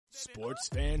Sports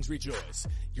fans rejoice.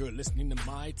 You're listening to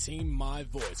My Team, My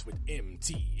Voice with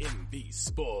MTMV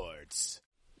Sports.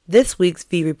 This week's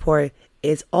V Report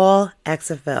is all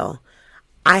XFL.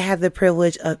 I have the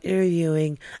privilege of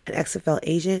interviewing an XFL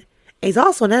agent. He's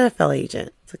also an NFL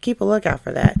agent, so keep a lookout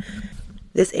for that.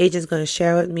 This agent is going to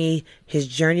share with me his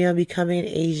journey on becoming an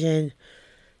agent,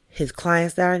 his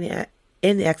clients that are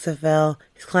in the XFL,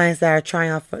 his clients that are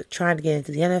trying to get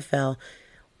into the NFL.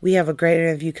 We have a great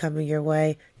interview coming your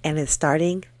way, and it's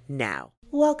starting now.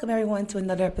 Welcome, everyone, to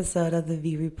another episode of the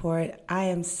V Report. I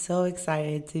am so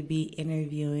excited to be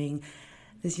interviewing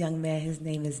this young man. His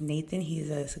name is Nathan. He's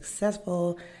a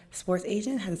successful sports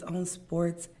agent, has his own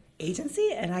sports agency,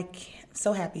 and I'm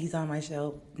so happy he's on my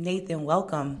show. Nathan,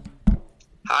 welcome.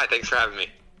 Hi, thanks for having me.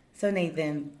 So,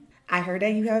 Nathan, I heard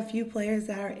that you have a few players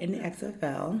that are in the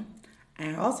XFL,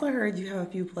 and I also heard you have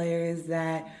a few players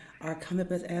that are coming up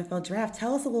with the NFL draft.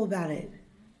 Tell us a little about it.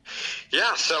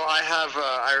 Yeah, so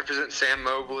I represent Sam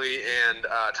Mobley and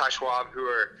Ty Schwab, who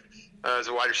are as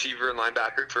a wide receiver and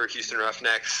linebacker for Houston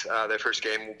Roughnecks. Their first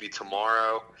game will be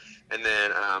tomorrow. And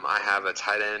then I have a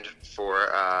tight end for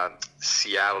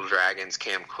Seattle Dragons,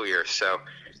 Cam Clear. So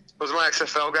those are my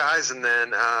XFL guys. And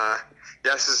then,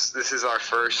 this is our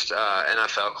first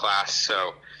NFL class.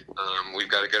 So we've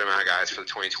got a good amount of guys for the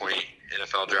 2020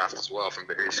 NFL draft as well from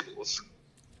various schools.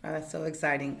 Oh, that's so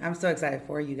exciting. I'm so excited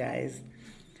for you guys.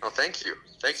 Oh, thank you.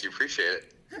 Thank you. Appreciate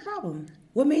it. No problem.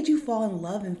 What made you fall in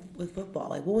love with football?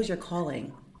 Like, what was your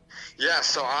calling? Yeah,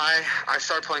 so I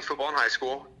started playing football in high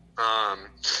school.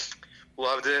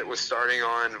 Loved it. Was starting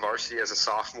on varsity as a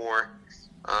sophomore.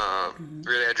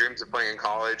 Really had dreams of playing in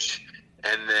college.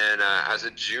 And then as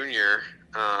a junior,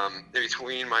 in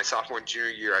between my sophomore and junior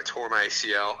year, I tore my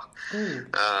ACL.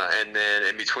 And then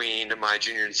in between my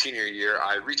junior and senior year,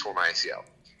 I retore my ACL.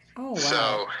 Oh, wow.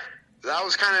 So that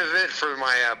was kind of it for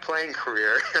my playing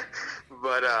career.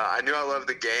 But I knew I loved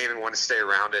the game and wanted to stay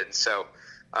around it. And so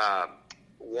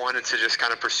wanted to just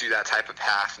kind of pursue that type of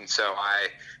path. And so I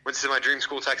went to my dream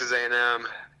school, Texas A&M,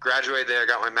 graduated there,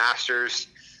 got my master's.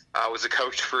 Was a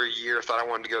coach for a year, thought I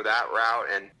wanted to go that route,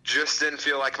 and just didn't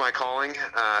feel like my calling.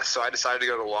 So I decided to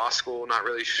go to law school, not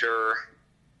really sure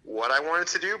what I wanted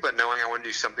to do, but knowing I wanted to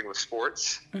do something with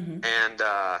sports. And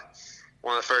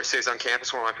one of the first days on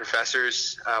campus, one of my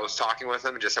professors was talking with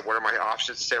him and just said, what are my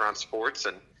options to stay around sports?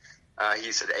 And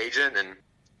he said agent, and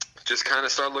just kind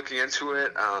of started looking into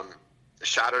it.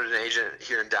 Shadowed an agent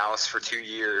here in Dallas for 2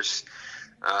 years.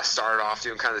 Started off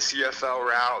doing kind of the CFL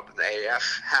route, then the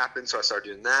AF happened, so I started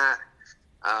doing that,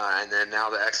 and then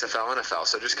now the XFL, NFL.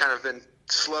 So just kind of been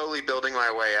slowly building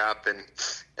my way up and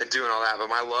doing all that. But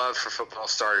my love for football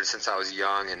started since I was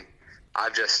young, and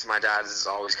my dad has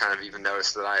always kind of even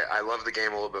noticed that I love the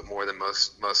game a little bit more than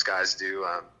most guys do.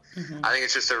 I think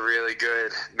it's just a really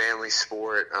good, manly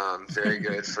sport, very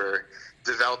good for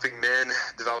developing men,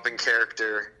 developing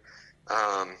character.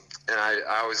 And I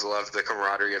always loved the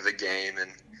camaraderie of the game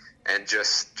and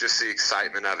just the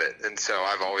excitement of it. And so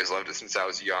I've always loved it since I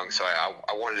was young. So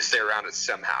I wanted to stay around it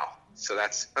somehow. So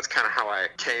that's kind of how I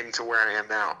came to where I am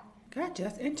now. Gotcha.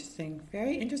 That's interesting.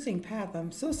 Very interesting path.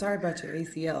 I'm so sorry about your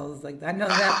ACLs. Like, I know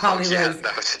that probably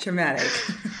was traumatic.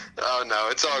 Oh, no,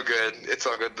 it's all good. It's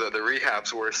all good. The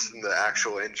rehab's worse than the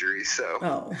actual injury. So.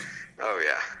 Oh,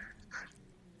 yeah.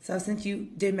 So since you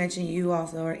did mention you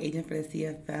also are an agent for the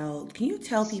CFL, can you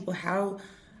tell people how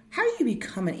you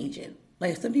become an agent?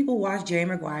 Like, some people watch Jerry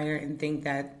Maguire and think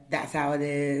that that's how it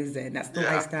is and that's the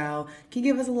lifestyle. Can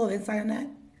you give us a little insight on that?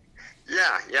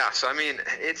 Yeah. So, I mean,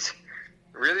 it's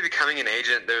really becoming an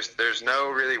agent. There's no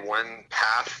really one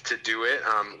path to do it.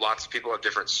 Lots of people have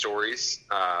different stories.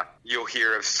 You'll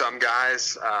hear of some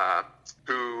guys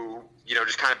who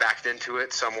just kind of backed into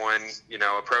it. Someone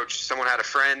had a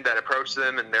friend that approached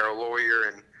them and they're a lawyer,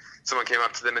 and someone came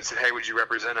up to them and said, hey, would you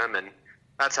represent them? And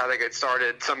that's how they get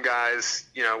started. Some guys,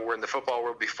 were in the football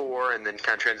world before and then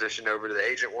kind of transitioned over to the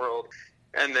agent world.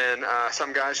 And then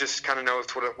some guys just kind of know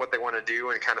what they want to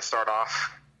do and kind of start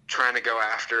off trying to go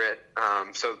after it.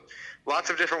 So lots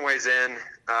of different ways in.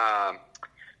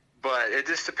 But it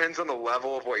just depends on the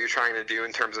level of what you're trying to do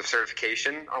in terms of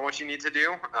certification on what you need to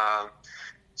do.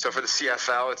 So for the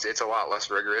CFL, it's a lot less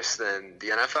rigorous than the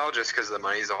NFL just because the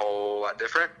money's a whole lot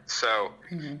different. So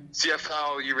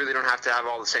CFL, you really don't have to have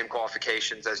all the same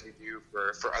qualifications as you do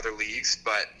for other leagues.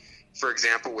 But, for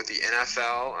example, with the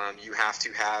NFL, you have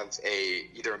to have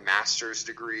either a master's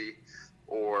degree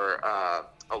or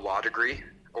a law degree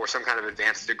or some kind of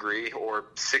advanced degree or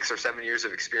 6 or 7 years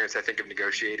of experience, I think, of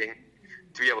negotiating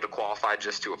to be able to qualify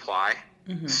just to apply.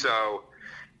 So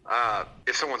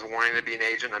if someone's wanting to be an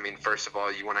agent, I mean, first of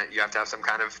all, you have to have some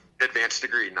kind of advanced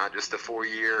degree, not just a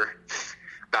 4-year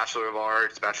Bachelor of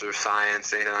Arts, Bachelor of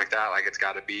Science, anything like that. Like, it's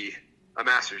got to be a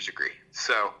master's degree.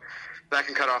 So that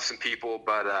can cut off some people,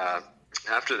 but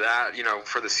after that,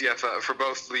 for the CFL, for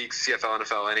both leagues, CFL,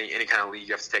 NFL, any kind of league,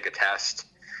 you have to take a test,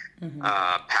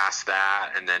 pass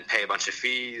that, and then pay a bunch of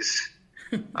fees.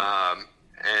 And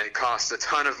it costs a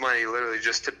ton of money, literally,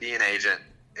 just to be an agent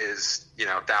is,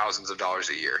 thousands of dollars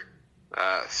a year.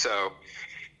 So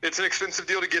it's an expensive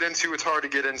deal to get into. It's hard to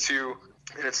get into,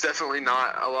 and it's definitely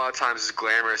not a lot of times as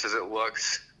glamorous as it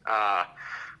looks.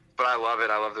 But I love it.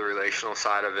 I love the relational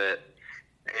side of it,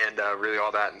 and really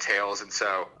all that entails. And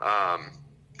so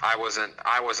I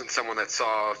wasn't someone that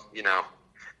saw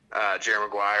Jerry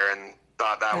Maguire and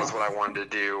thought that was what I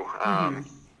wanted to do. I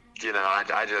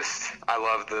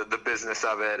love the business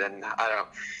of it, and I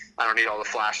don't need all the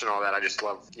flash and all that. I just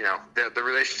love the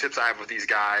relationships I have with these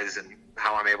guys and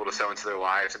how I'm able to sow into their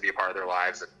lives and be a part of their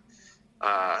lives, and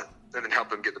then help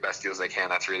them get the best deals they can.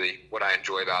 That's really what I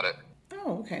enjoy about it.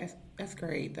 Oh, okay. That's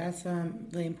great. That's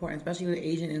really important, especially with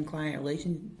agent and client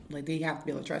relation. Like, they have to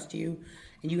be able to trust you,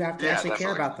 and you have to actually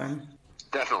care about them.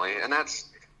 Definitely, and that's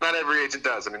not every agent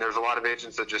does. I mean, there's a lot of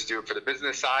agents that just do it for the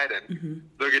business side, and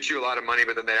they'll get you a lot of money,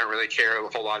 but then they don't really care a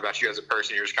whole lot about you as a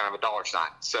person. You're just kind of a dollar sign.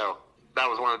 So that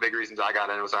was one of the big reasons I got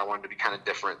in, was I wanted to be kind of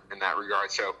different in that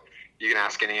regard. So you can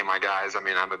ask any of my guys. I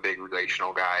mean, I'm a big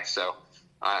relational guy, so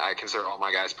I consider all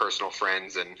my guys personal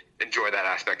friends and enjoy that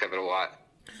aspect of it a lot.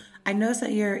 I noticed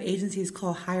that your agency is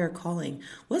called Higher Calling.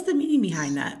 What's the meaning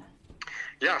behind that?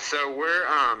 Yeah, so we're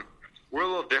a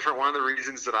little different. One of the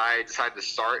reasons that I decided to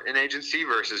start an agency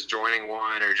versus joining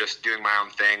one or just doing my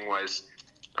own thing was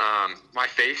my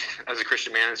faith as a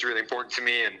Christian man is really important to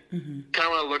me. And kind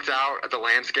of when I looked out at the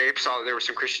landscape, saw that there were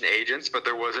some Christian agents, but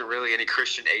there wasn't really any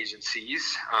Christian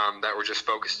agencies that were just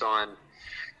focused on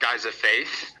guys of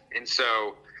faith. And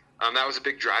so that was a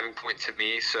big driving point to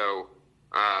me. So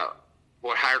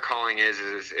what Higher Calling is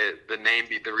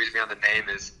the reason behind the name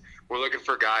is we're looking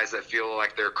for guys that feel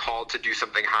like they're called to do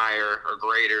something higher or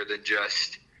greater than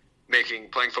just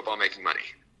playing football, making money.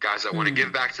 Guys that want to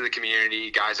give back to the community,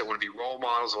 guys that want to be role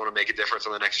models, want to make a difference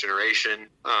on the next generation,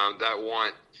 that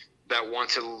want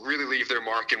to really leave their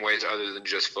mark in ways other than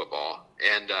just football.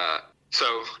 And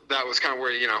so that was kind of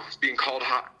where being called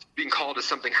to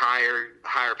something higher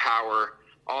power,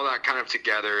 all that kind of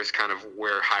together is kind of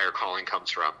where Higher Calling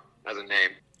comes from as a name.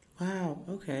 Wow.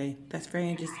 Okay, that's very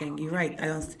interesting. You're right.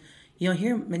 You don't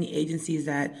hear many agencies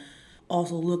that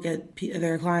also look at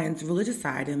their clients' religious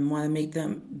side and want to make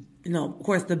them, of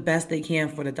course, the best they can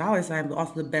for the dollar side, but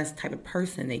also the best type of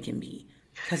person they can be.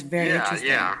 That's very interesting.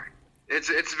 Yeah.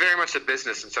 It's very much a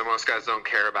business, and so most guys don't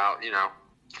care about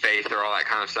faith or all that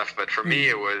kind of stuff. But for me,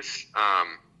 it was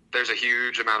there's a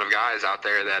huge amount of guys out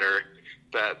there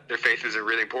that their faith is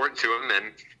really important to them,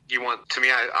 and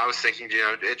I was thinking,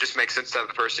 it just makes sense to have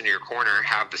the person in your corner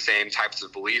have the same types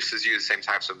of beliefs as you, the same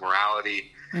types of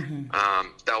morality,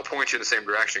 that'll point you in the same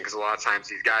direction. Because a lot of times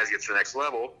these guys get to the next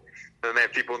level, and then they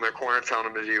have people in their corner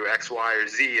telling them to do X, Y, or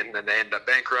Z, and then they end up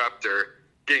bankrupt or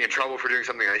getting in trouble for doing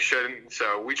something they shouldn't.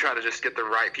 So we try to just get the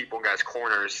right people in guys'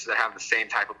 corners that have the same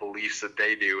type of beliefs that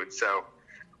they do. And so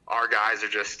our guys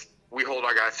we hold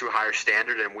our guys to a higher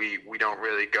standard, and we don't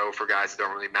really go for guys that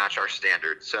don't really match our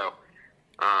standard. So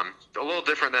a little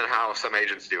different than how some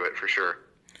agents do it, for sure.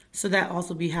 So that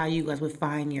also be how you guys would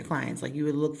find your clients. Like, you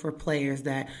would look for players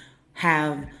that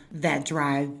have that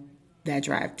drive,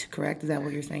 correct? Is that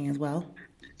what you're saying as well?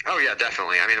 Oh yeah,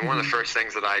 definitely. I mean, one of the first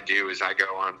things that I do is I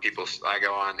go on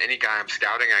any guy I'm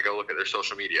scouting, I go look at their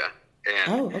social media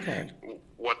and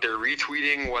what they're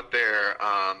retweeting, what their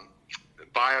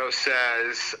bio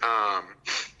says,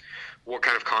 what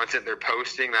kind of content they're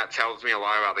posting. That tells me a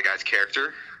lot about the guy's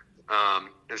character.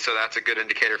 And so that's a good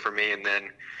indicator for me. And then,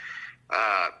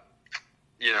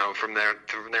 from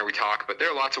there we talk, but there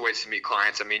are lots of ways to meet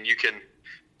clients. I mean,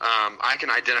 I can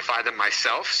identify them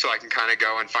myself, so I can kind of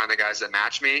go and find the guys that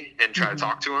match me and try to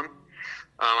talk to them.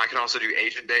 I can also do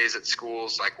agent days at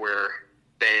schools, like where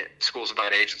schools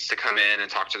invite agents to come in and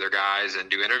talk to their guys and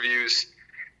do interviews.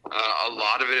 A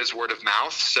lot of it is word of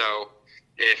mouth. So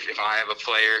if I have a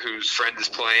player whose friend is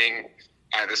playing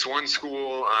at this one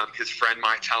school, his friend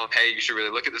might tell him, hey, you should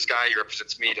really look at this guy. He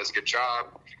represents me, does a good job.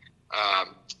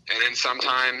 And then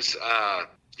sometimes,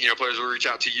 players will reach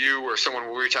out to you, or someone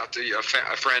will reach out to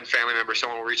a friend, family member,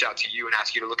 someone will reach out to you and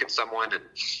ask you to look at someone. And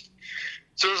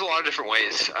so there's a lot of different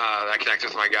ways that I connect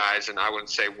with my guys, and I wouldn't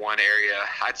say one area.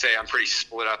 I'd say I'm pretty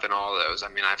split up in all of those. I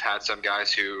mean, I've had some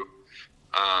guys who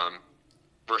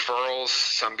referrals,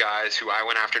 some guys who I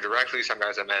went after directly, some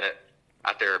guys I met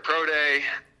at their pro day,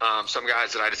 some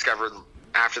guys that I discovered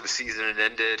after the season had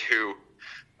ended who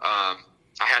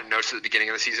I hadn't noticed at the beginning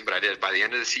of the season, but I did by the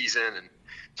end of the season. And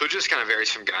so it just kind of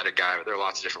varies from guy to guy, but there are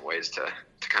lots of different ways to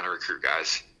kind of recruit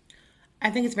guys. I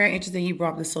think it's very interesting you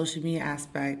brought up the social media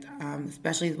aspect,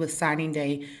 especially with signing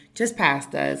day just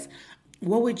past us.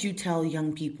 What would you tell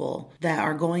young people that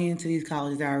are going into these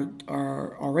colleges that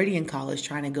are already in college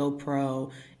trying to go pro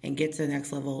and get to the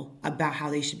next level about how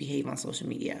they should behave on social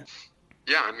media?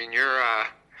 Yeah, I mean, your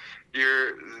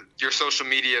social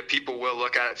media, people will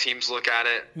look at it, teams look at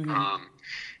it. Mm-hmm.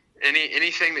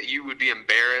 Anything that you would be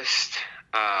embarrassed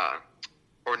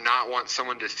or not want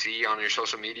someone to see on your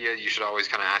social media, you should always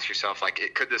kind of ask yourself, like,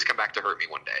 could this come back to hurt me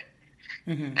one day?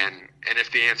 Mm-hmm. And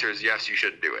if the answer is yes, you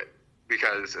should do it.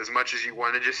 Because as much as you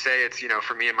want to just say it's,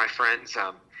 for me and my friends,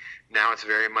 now it's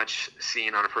very much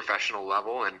seen on a professional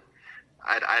level, and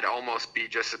I'd almost be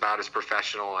just about as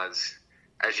professional as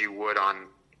you would on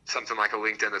something like a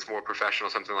LinkedIn that's more professional,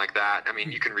 something like that. I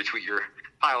mean, you can retweet your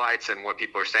highlights and what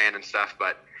people are saying and stuff,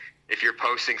 but if you're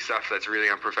posting stuff that's really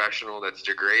unprofessional, that's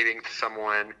degrading to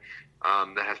someone,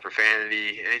 that has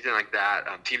profanity, anything like that,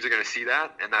 teams are going to see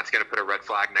that, and that's going to put a red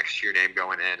flag next to your name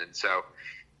going in. And so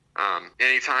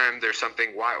anytime there's something,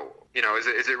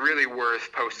 is it really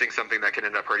worth posting something that can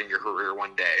end up hurting your career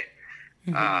one day?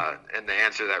 Mm-hmm. And the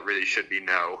answer to that really should be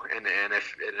no. And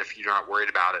if you're not worried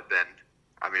about it, then,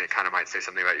 I mean, it kind of might say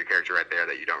something about your character right there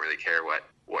that you don't really care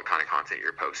what kind of content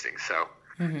you're posting. So,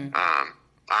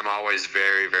 I'm always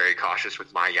very, very cautious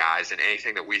with my guys, and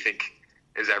anything that we think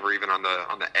is ever even on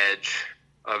the edge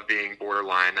of being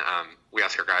borderline, we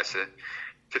ask our guys to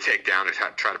take down and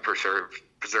try to preserve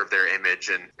their image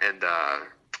and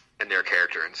their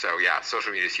character. And so, yeah,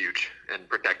 social media is huge, and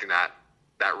protecting that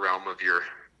realm of your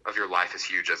life is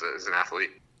huge as an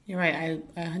athlete. You're right.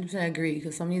 I 100% agree,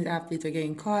 because some of these athletes are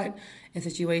getting caught in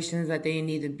situations that they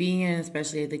need to be in,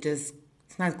 especially if they just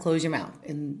sometimes close your mouth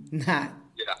and not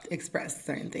express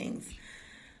certain things.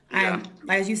 Yeah.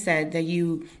 As you said, that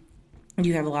you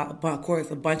have of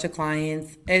course, a bunch of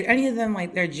clients. Are any of them,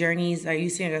 like, their journeys, are you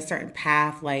seeing a certain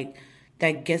path, like,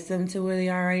 that gets them to where they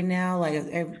are right now? Like,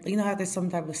 how there's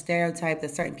some type of stereotype that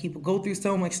certain people go through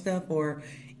so much stuff, or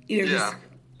either just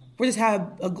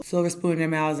have a silver spoon in their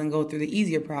mouths and go through the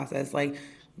easier process. Like,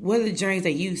 what are the journeys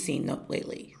that you've seen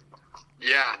lately?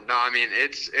 Yeah, no, I mean,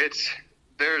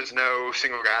 there's no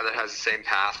single guy that has the same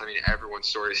path. I mean, everyone's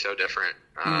story is so different.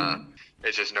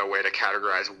 It's just no way to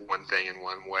categorize one thing in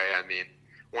one way. I mean,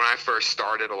 when I first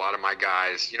started, a lot of my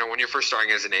guys, when you're first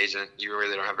starting as an agent, you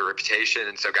really don't have a reputation,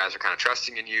 and so guys are kind of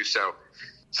trusting in you. So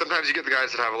sometimes you get the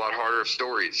guys that have a lot harder of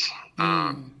stories,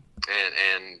 and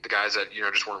the guys that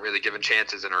just weren't really given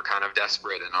chances and are kind of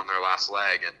desperate and on their last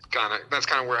leg, and that's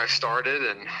kind of where I started,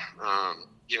 and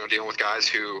dealing with guys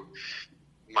who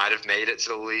might have made it to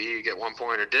the league at one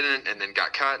point or didn't, and then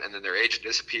got cut, and then their agent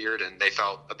disappeared and they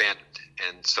felt abandoned.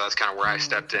 And so that's kind of where I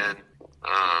stepped in.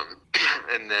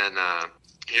 And then,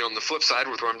 on the flip side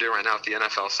with what I'm doing right now with the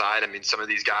NFL side, I mean, some of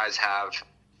these guys have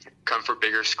come from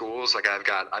bigger schools. Like I've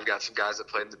got some guys that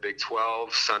played in the Big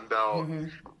 12, Sun Belt,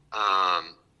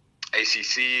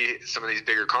 ACC, some of these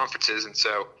bigger conferences. And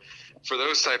so for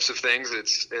those types of things,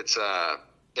 it's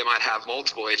they might have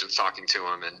multiple agents talking to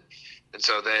them, and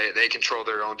so they control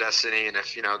their own destiny. And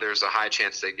if, there's a high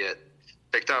chance they get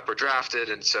picked up or drafted,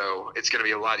 and so it's going to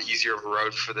be a lot easier of a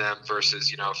road for them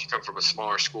versus, if you come from a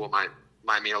smaller school, it might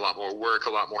mean a lot more work, a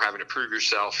lot more having to prove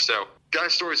yourself. So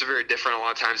guys' stories are very different. A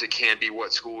lot of times it can be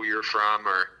what school you're from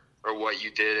or what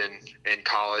you did in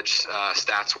college,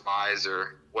 stats-wise,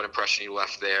 or what impression you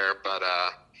left there. But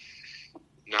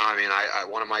no, I mean,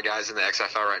 one of my guys in the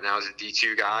XFL right now is a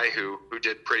D2 guy who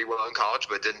did pretty well in college,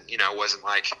 but didn't, wasn't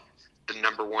like the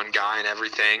number one guy in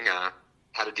everything,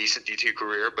 had a decent D2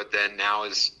 career, but then now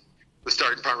is the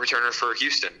starting punt returner for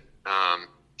Houston.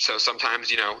 So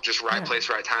sometimes, just right place,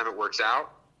 right time, it works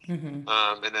out. Mm-hmm.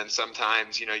 And then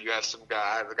sometimes, you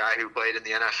have a guy who played in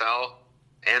the NFL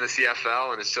and the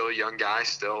CFL and is still a young guy,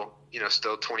 still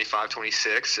 25,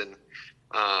 26, and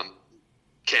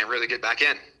can't really get back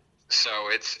in. So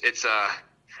it's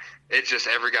just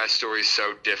every guy's story is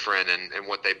so different, and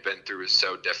what they've been through is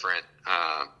so different.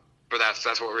 But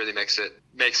that's what really makes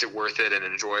it worth it and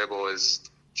enjoyable, is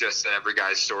just that every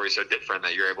guy's story is so different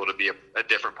that you're able to be a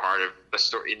different part of the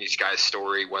story in each guy's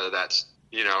story, whether that's,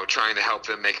 trying to help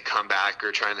them make a comeback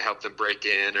or trying to help them break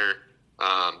in or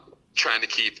trying to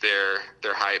keep their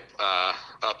hype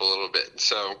up a little bit.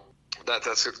 So that's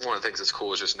one of the things that's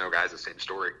cool, is just no guy's the same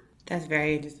story. That's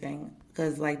very interesting,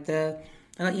 because like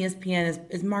ESPN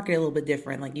is marketed a little bit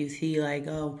different. Like you see like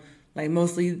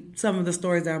mostly some of the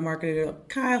stories that are marketed are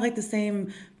kind of like the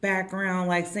same background,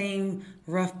 like same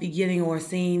rough beginning or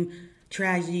same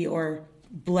tragedy or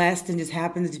blessed and just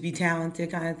happens to be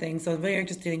talented kind of thing. So it's very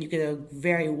interesting. You get a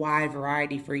very wide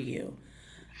variety for you.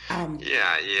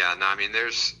 Yeah. No, I mean,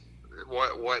 there's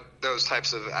what those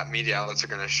types of media outlets are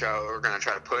going to show or going to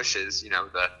try to push is,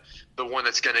 the one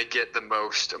that's going to get the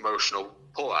most emotional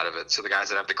pull out of it. So the guys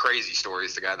that have the crazy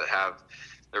stories, the guys that have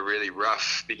the really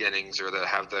rough beginnings or that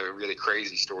have the really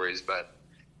crazy stories, but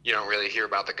you don't really hear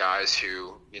about the guys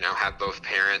who, have both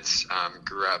parents,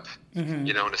 grew up, in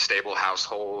a stable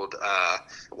household,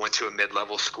 went to a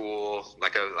mid-level school,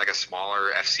 like a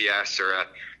smaller FCS or a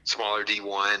smaller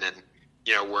D1, and,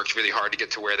 worked really hard to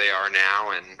get to where they are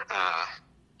now, and,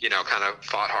 kind of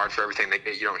fought hard for everything they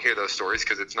get. You don't hear those stories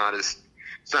because it's not as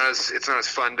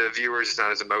fun to viewers. It's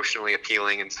not as emotionally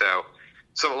appealing. And so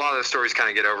a lot of those stories kind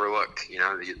of get overlooked.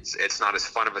 It's not as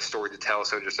fun of a story to tell,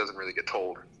 so it just doesn't really get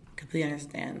told. Completely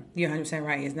understand. You're 100%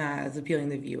 right. It's not as appealing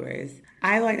to viewers.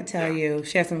 I like to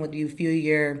share something with you. A few of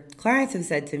your clients have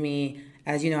said to me,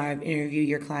 as you know, I've interviewed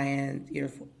your clients,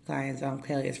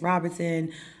 Calius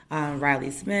Robertson, Riley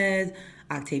Smith,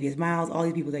 Octavius Miles, all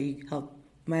these people that you helped,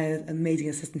 my amazing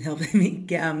assistant helped me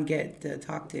get to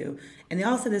talk to. And they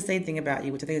all said the same thing about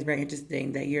you, which I think is very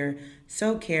interesting, that you're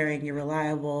so caring, you're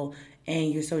reliable,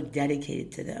 and you're so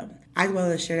dedicated to them. I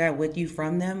wanted to share that with you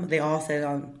from them. They all said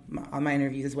on my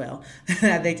interviews as well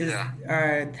that they just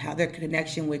how their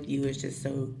connection with you is just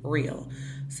so real.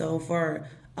 So for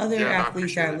other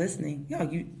athletes that are listening,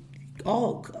 you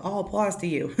all applause to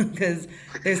you because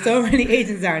there's so many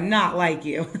agents that are not like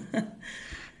you.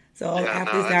 So all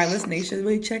athletes that are listening should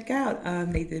really check out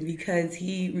Nathan, because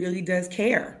he really does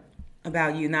care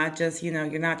about you. Not just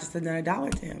you're not just another dollar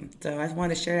to him. So I just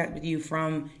wanted to share that with you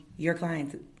from your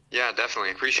clients. Yeah,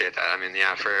 definitely appreciate that. I mean,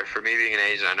 for me being an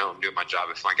agent, I know I'm doing my job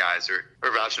if my guys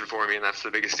are vouching for me, and that's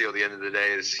the biggest deal at the end of the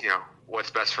day is, what's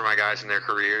best for my guys in their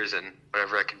careers and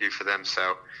whatever I can do for them.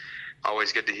 So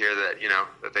always good to hear that,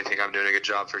 that they think I'm doing a good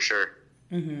job for sure.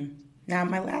 Mm-hmm. Now,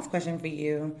 my last question for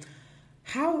you,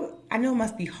 I know it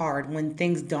must be hard when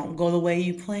things don't go the way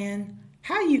you plan.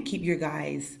 How do you keep your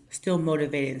guys still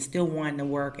motivated and still wanting to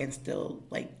work and still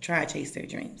try to chase their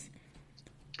dreams?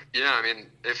 Yeah, I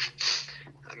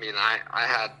mean,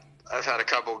 I've had a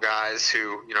couple guys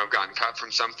who, gotten cut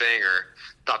from something or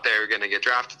thought they were going to get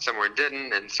drafted somewhere and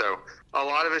didn't. And so a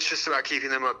lot of it's just about keeping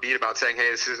them upbeat, about saying, hey,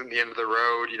 this isn't the end of the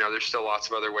road. There's still lots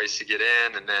of other ways to get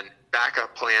in. And then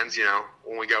backup plans,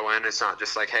 when we go in, it's not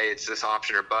just like, hey, it's this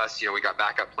option or bust. We got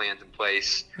backup plans in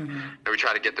place. Mm-hmm. And we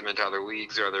try to get them into other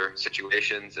leagues or other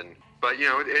situations. But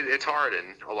it's hard.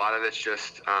 And a lot of it's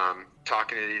just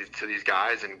talking to these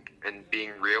guys and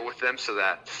being real with them so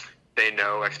that they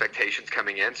know expectations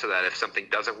coming in, so that if something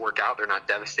doesn't work out, they're not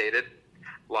devastated.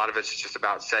 A lot of it's just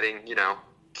about setting,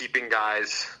 keeping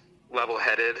guys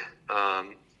level-headed,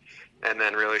 and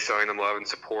then really showing them love and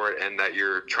support, and that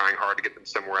you're trying hard to get them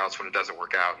somewhere else when it doesn't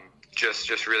work out. And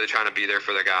just really trying to be there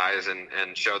for the guys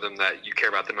and show them that you care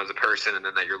about them as a person, and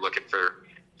then that you're looking for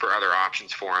other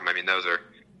options for them. I mean, that's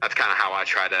kind of how I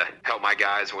try to help my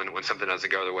guys when something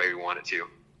doesn't go the way we want it to.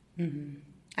 Mm-hmm.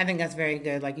 I think that's very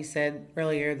good. Like you said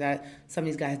earlier, that some of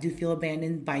these guys do feel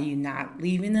abandoned by you not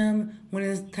leaving them when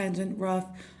it's times rough.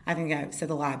 I think that said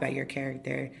a lot about your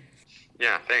character.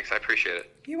 Yeah, thanks. I appreciate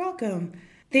it. You're welcome.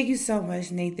 Thank you so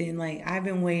much, Nathan. I've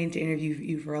been waiting to interview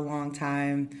you for a long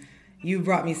time. You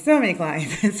brought me so many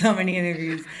clients and so many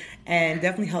interviews, and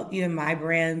definitely helped even my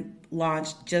brand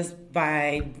launch just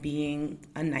by being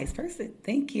a nice person.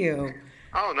 Thank you.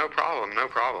 Oh, no problem. No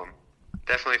problem.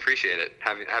 Definitely appreciate it.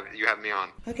 You have me on.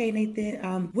 Okay,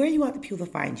 Nathan. Where do you want the people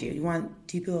to find you? Do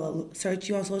people search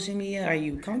you on social media? Are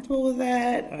you comfortable with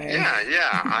that? Or?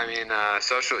 Yeah. I mean,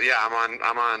 social. Yeah,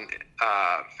 I'm on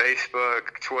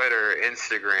Facebook, Twitter,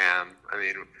 Instagram. I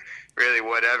mean, really,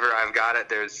 whatever I've got it.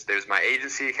 There's my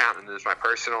agency account and there's my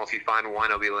personal. If you find one,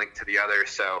 it'll be linked to the other.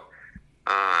 So,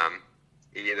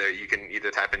 you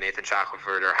can type in Nathan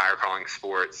Shackelford or Higher Calling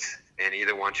Sports, and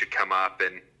either one should come up,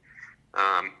 and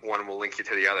one will link you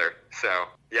to the other. So,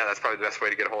 yeah, that's probably the best way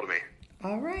to get a hold of me.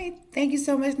 All right. Thank you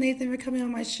so much, Nathan, for coming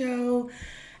on my show.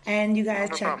 And you guys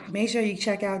make sure you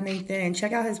check out Nathan and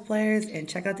check out his players and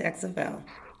check out the XFL.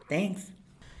 Thanks.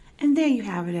 And there you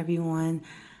have it, everyone.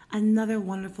 Another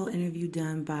wonderful interview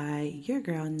done by your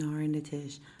girl, Nora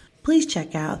Natish. Please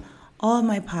check out all of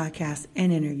my podcasts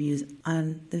and interviews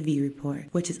on the V Report,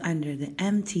 which is under the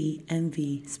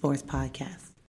MTMV Sports Podcast.